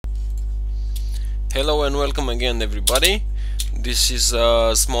Hello and welcome again, everybody. This is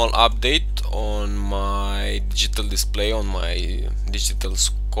a small update on my digital display, on my digital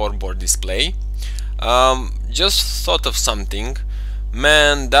scoreboard display. Just thought of something.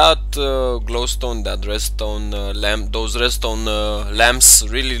 Man, that glowstone, that redstone lamp, those redstone lamps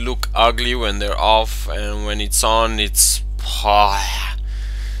really look ugly when they're off, and when it's on, it's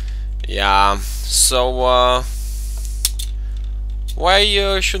yeah. So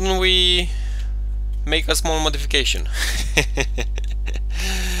why shouldn't we make a small modification?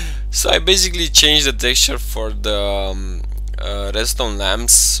 So I basically changed the texture for the redstone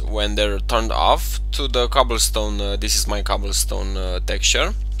lamps when they're turned off to the cobblestone. This is my cobblestone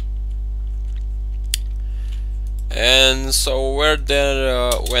texture, and so where they're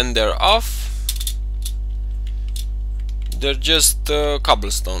when they're off, they're just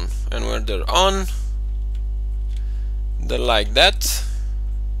cobblestone, and when they're on, they're like that.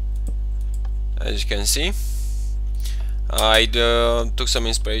 As you can see, I took some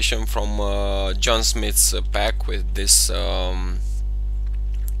inspiration from John Smith's pack with this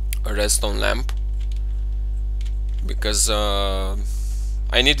redstone lamp, because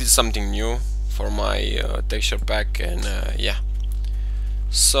I needed something new for my texture pack, and yeah.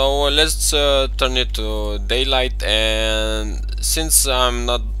 So let's turn it to daylight, and since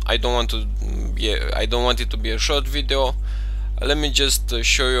I don't want it to be a short video, let me just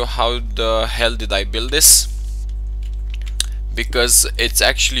show you how the hell did I build this, because it's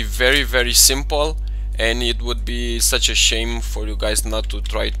actually very simple, and it would be such a shame for you guys not to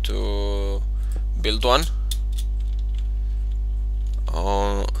try to build one.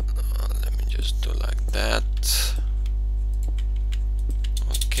 Let me just do like that.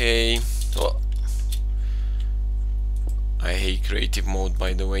 Okay. Oh, I hate creative mode,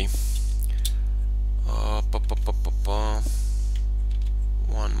 by the way.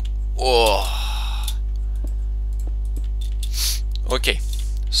 Okay,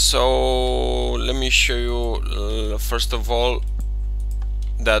 so let me show you first of all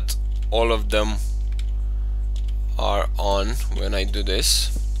that all of them are on when I do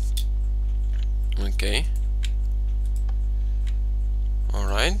this. Okay,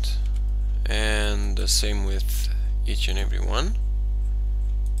 alright, and the same with each and every one.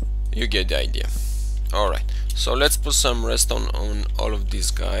 You get the idea. Alright, so let's put some redstone on all of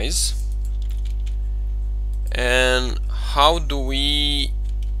these guys. And how do we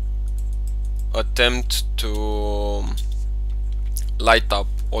attempt to light up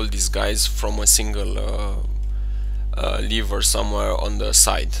all these guys from a single lever somewhere on the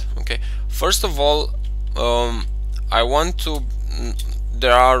side? Okay, first of all, I want to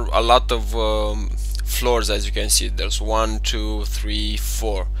there are a lot of floors, as you can see. There's 1, 2, 3,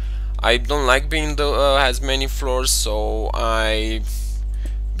 4. I don't like being has many floors, so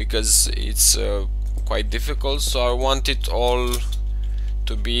because it's quite difficult, so I want it all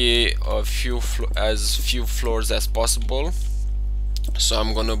to be as few floors as possible. So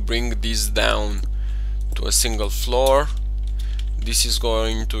I'm gonna bring this down to a single floor. This is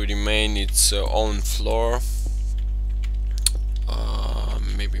going to remain its own floor.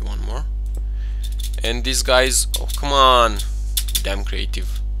 Maybe one more. And these guys, oh come on, damn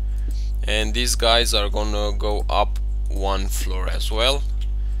creative. And these guys are gonna go up one floor as well,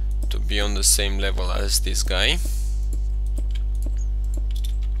 to be on the same level as this guy.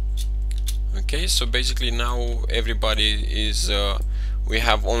 Okay, so basically now everybody is we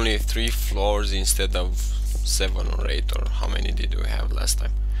have only 3 floors instead of 7 or 8, or how many did we have last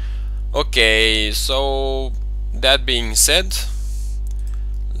time. Okay, so that being said,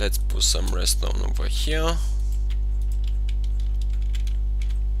 let's put some redstone over here.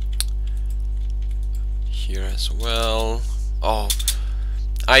 Here as well. Oh,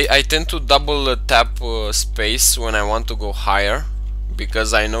 I tend to double tap space when I want to go higher,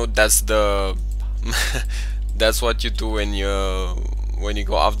 because I know that's the that's what you do when you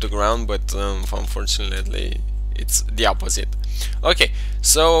go off the ground, but unfortunately it's the opposite. Okay,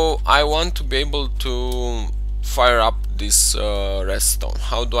 so I want to be able to fire up this redstone.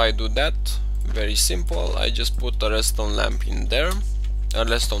 How do I do that? Very simple. I just put a redstone lamp in there, a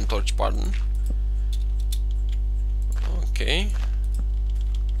redstone torch, pardon. Okay,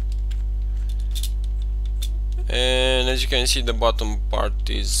 and as you can see, the bottom part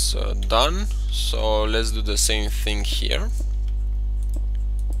is done, so let's do the same thing here.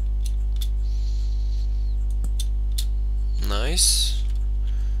 Nice.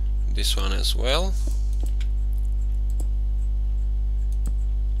 This one as well.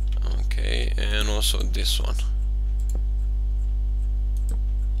 Okay, and also this one.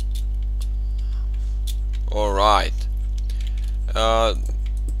 Alright.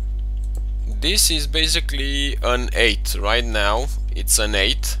 this is basically an 8 right now. It's an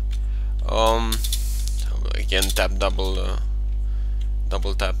 8. Again, tap double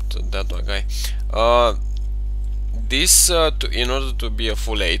tap to that one guy. This in order to be a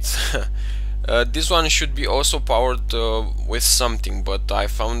full 8, this one should be also powered with something, but I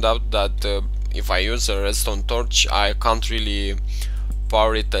found out that if I use a redstone torch, I can't really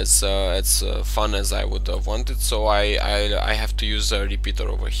power it as fun as I would have wanted, so I have to use a repeater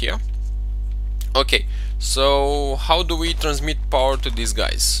over here. Okay, so how do we transmit power to these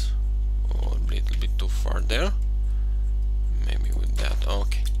guys? Oh, a little bit too far there. Maybe with that.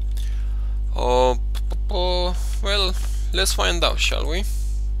 Okay. Well, let's find out, shall we?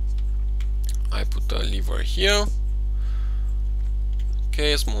 I put a lever here.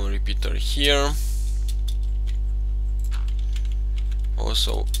 Okay, a small repeater here.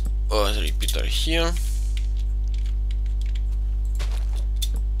 Also a repeater here.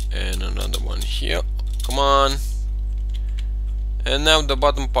 And another one here. Come on. And now the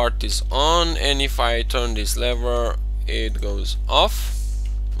bottom part is on, and if I turn this lever, it goes off.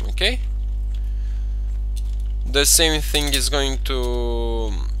 Okay. The same thing is going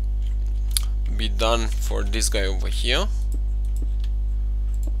to be done for this guy over here.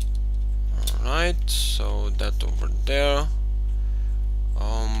 Alright, so that over there.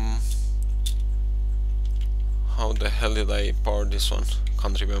 How the hell did I power this one?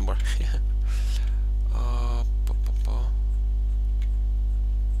 Can't remember.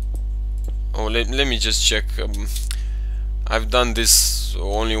 Oh, let me just check. I've done this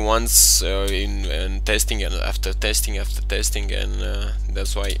only once in testing, and after testing, and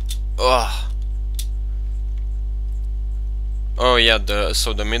that's why. Oh yeah,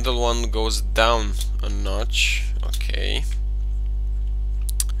 so the middle one goes down a notch. Okay.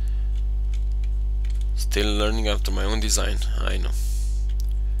 Still learning after my own design, I know.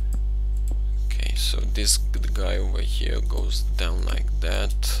 Okay, so this guy over here goes down like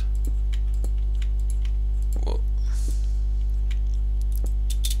that. Whoa.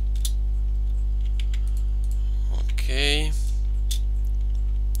 Okay.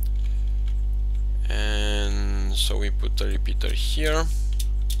 And so we put a repeater here.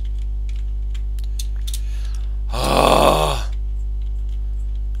 I'm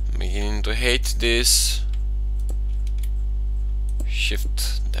beginning to hate this.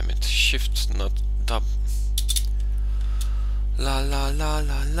 Shift, damn it, shift, not tab. La la la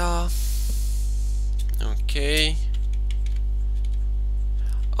la la. Okay.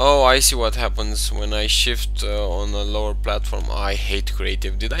 Oh, I see what happens when I shift on a lower platform. I hate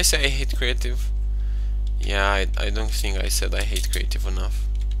creative. Did I say I hate creative? Yeah, I don't think I said I hate creative enough.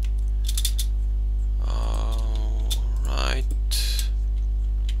 Right.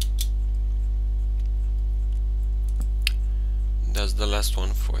 That's the last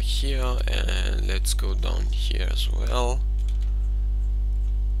one for here, and let's go down here as well.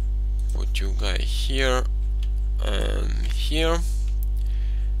 Put you guy here and here.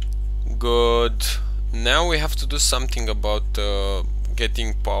 Good. Now we have to do something about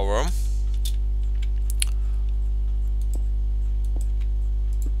getting power.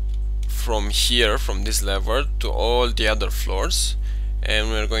 From here, from this lever to all the other floors, and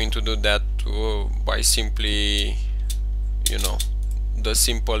we're going to do that by simply, you know, the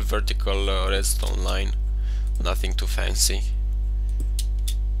simple vertical redstone line, nothing too fancy.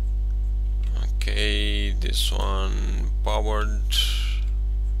 Okay, this one powered.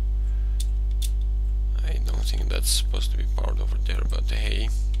 I don't think that's supposed to be powered over there, but hey.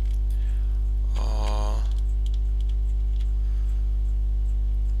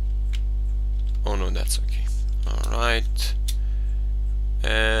 Oh no, that's okay. Alright.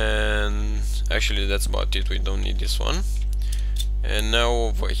 And actually that's about it, we don't need this one. And now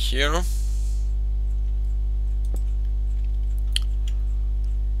over here,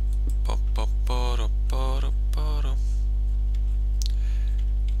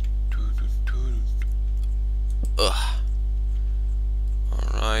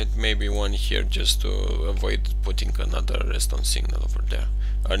 alright, maybe one here just to avoid putting another redstone signal over there,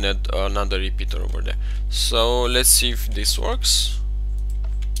 or another repeater over there. So let's see if this works.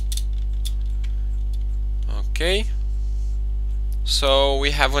 Okay, so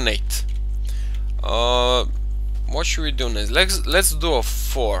we have an 8. What should we do next? Let's do a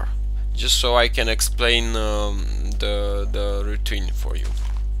 4, just so I can explain the routine for you.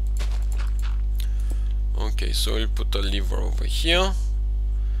 Okay, so we'll put a lever over here.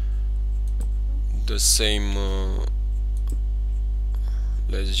 The same.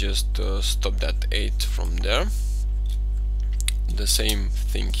 Let's just stop that 8 from there. The same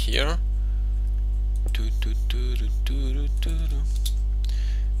thing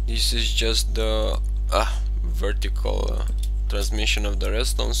This is just the vertical transmission of the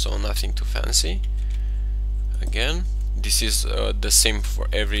redstone, so nothing too fancy. Again, this is the same for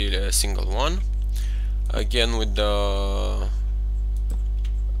every single one. Again, with the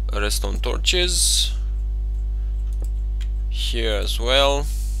redstone torches here as well.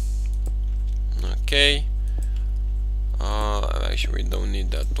 Okay, actually we don't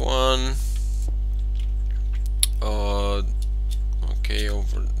need that one. Okay,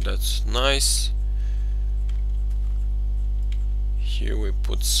 over, that's nice. Here we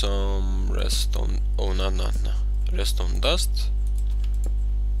put some redstone, redstone dust.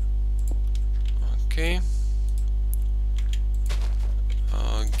 Okay,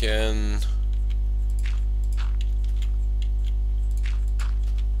 again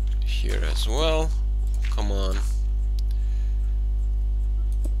here as well. Come on.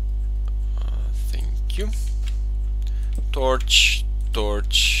 Thank you. Torch,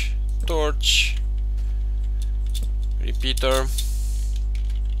 torch, torch, repeater,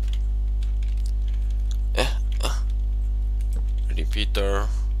 repeater,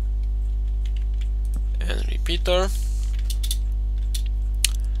 and repeater,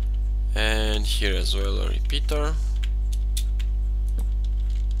 and here as well a repeater.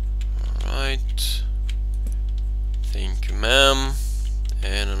 Alright, thank you, ma'am.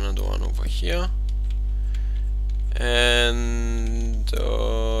 And another one over here. And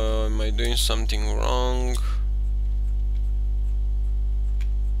am I doing something wrong?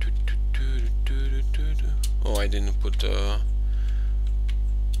 Oh, I didn't put no,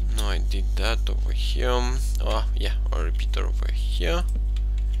 I did that over here. Oh yeah, a repeater over here.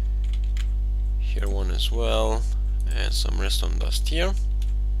 Here one as well, and some redstone dust here.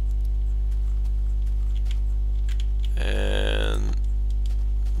 And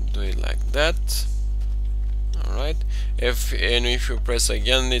do it like that. Alright, if you press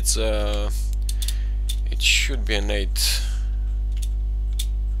again, it's it should be an 8.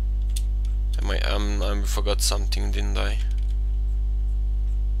 I forgot something, didn't I?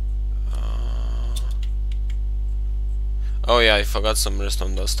 Oh yeah, I forgot some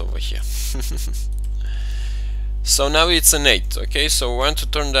redstone dust over here. So now it's an 8. Okay, so we want to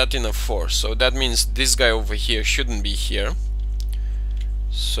turn that in a 4. So that means this guy over here shouldn't be here.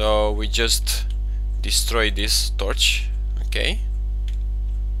 So we just destroy this torch. Okay.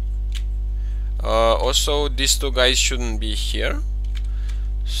 Also, these two guys shouldn't be here.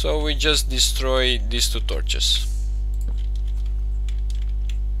 So we just destroy these two torches.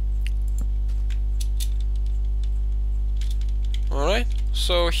 Alright,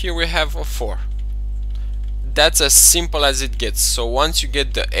 so here we have a 4. That's as simple as it gets. So once you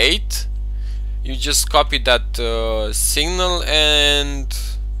get the 8, you just copy that signal, and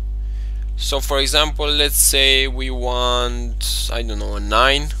so for example, let's say we want, I don't know, a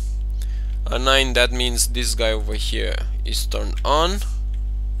 9. A 9, that means this guy over here is turned on.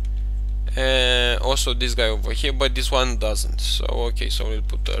 Also this guy over here, but this one doesn't. So okay, so we'll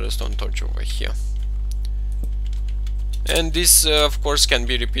put a redstone torch over here. And this of course can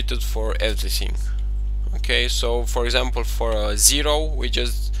be repeated for everything. Okay, so for example, for a 0, we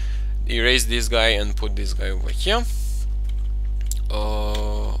just erase this guy and put this guy over here.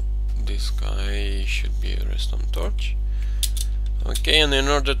 This guy should be a redstone torch. Okay, and in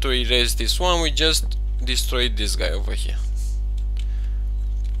order to erase this one, we just destroy this guy over here.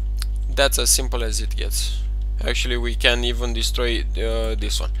 That's as simple as it gets. Actually, we can even destroy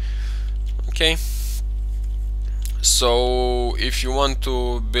this one. Okay, so if you want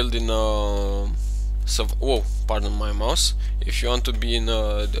to build in a whoa, pardon my mouse. If you want to be in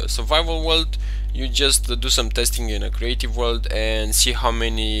the survival world, you just do some testing in a creative world and see how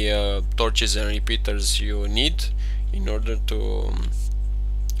many torches and repeaters you need in order to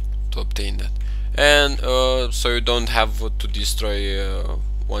obtain that. And so you don't have to destroy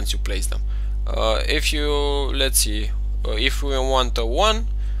once you place them. If you, let's see, if we want a 1,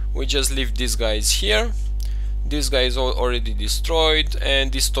 we just leave these guys here. This guy is already destroyed,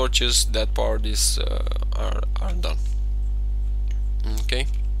 and these torches that power this are done. Okay.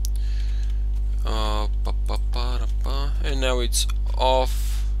 And now it's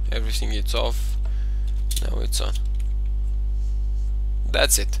off. Everything is off. Now it's on.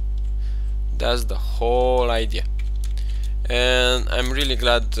 That's it. That's the whole idea. And I'm really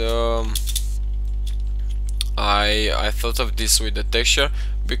glad I thought of this with the texture,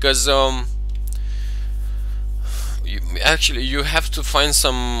 because you have to find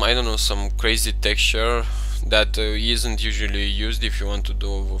some, I don't know, some crazy texture that isn't usually used if you want to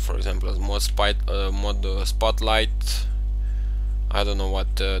do, for example, a mod spotlight. I don't know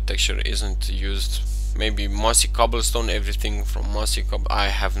what texture isn't used maybe mossy cobblestone, everything from mossy I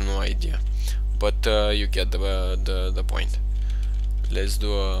have no idea, but you get the point. Let's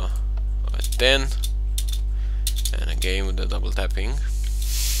do a 10, and again with the double tapping.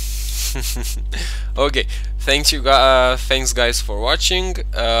 Okay, thanks guys for watching.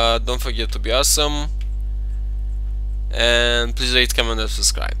 Don't forget to be awesome, and please rate, comment, and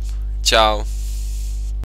subscribe. Ciao.